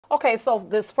Okay, so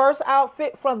this first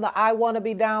outfit from the I Wanna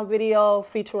Be Down video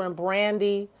featuring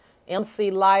Brandy,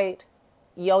 MC Light,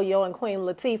 Yo-Yo, and Queen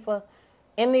Latifah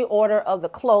in the order of the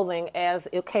clothing as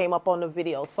it came up on the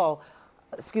video. So,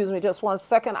 excuse me just one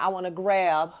second. I want to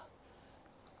grab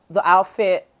the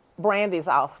outfit, Brandy's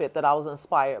outfit that I was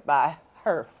inspired by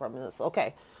her from this.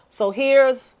 Okay, so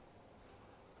here's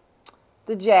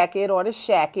the jacket or the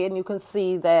shacket, and you can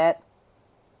see that,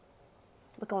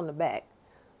 look on the back.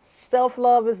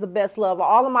 Self-love is the best love.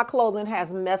 All of my clothing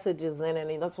has messages in it,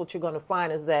 and that's what you're going to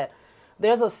find is that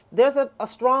there's a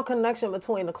strong connection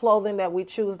between the clothing that we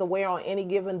choose to wear on any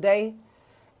given day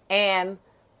and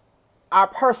our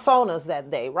personas that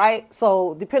day, right?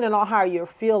 So depending on how you're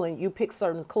feeling, you pick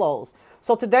certain clothes.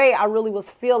 So today I really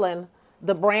was feeling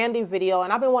the Brandy video,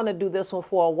 and I've been wanting to do this one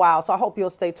for a while, so I hope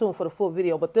you'll stay tuned for the full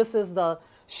video. But this is the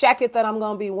shacket that I'm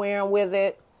going to be wearing with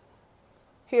it.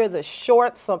 Here are the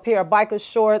shorts, a pair of biker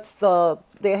shorts.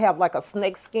 They have like a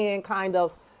snakeskin kind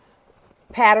of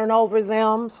pattern over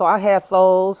them. So I have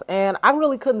those. And I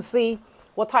really couldn't see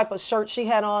what type of shirt she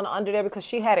had on under there because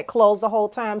she had it closed the whole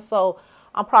time. So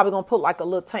I'm probably going to put like a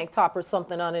little tank top or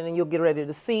something on it and you'll get ready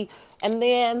to see. And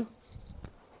then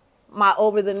my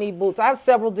over-the-knee boots. I have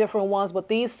several different ones, but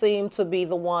these seem to be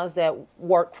the ones that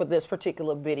work for this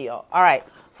particular video. All right,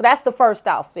 so that's the first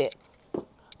outfit.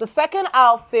 The second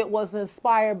outfit was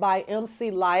inspired by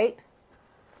MC Light.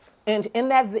 And in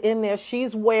there,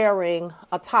 she's wearing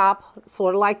a top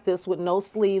sort of like this with no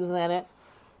sleeves in it.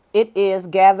 It is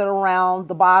gathered around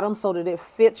the bottom so that it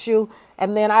fits you.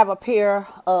 And then I have a pair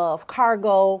of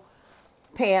cargo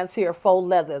pants here, faux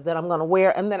leather, that I'm going to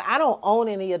wear. And then I don't own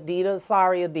any Adidas.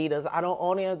 Sorry, Adidas. I don't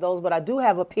own any of those, but I do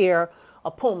have a pair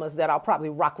of Pumas that I'll probably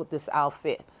rock with this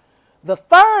outfit. The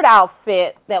third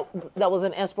outfit that was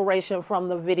an inspiration from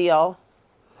the video,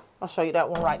 I'll show you that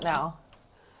one right now,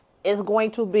 is going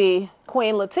to be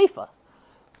Queen Latifah.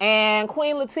 And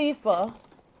Queen Latifah,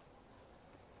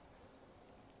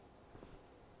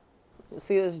 you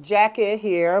see this jacket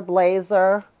here,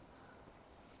 blazer.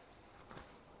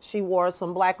 She wore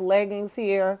some black leggings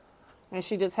here, and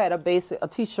she just had a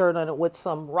t-shirt on it with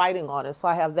some writing on it. So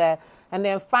I have that. And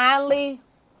then finally,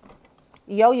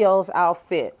 Yo-Yo's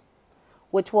outfit,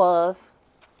 which was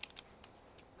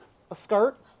a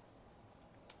skirt,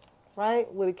 right,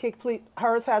 with a kick pleat.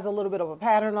 Hers has a little bit of a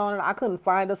pattern on it. I couldn't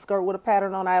find a skirt with a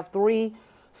pattern on it. I have 3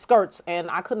 skirts, and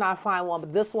I could not find one,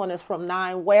 but this one is from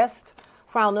V.O.I.C.E.S.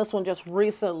 Found this one just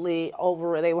recently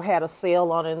over, they had a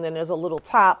sale on it, and then there's a little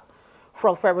top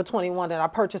from Forever 21 that I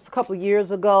purchased a couple of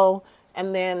years ago,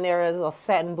 and then there is a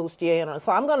satin bustier on it.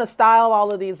 So I'm going to style all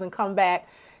of these and come back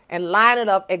and line it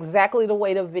up exactly the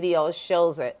way the video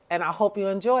shows it. And I hope you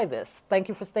enjoy this. Thank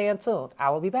you for staying tuned. I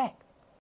will be back.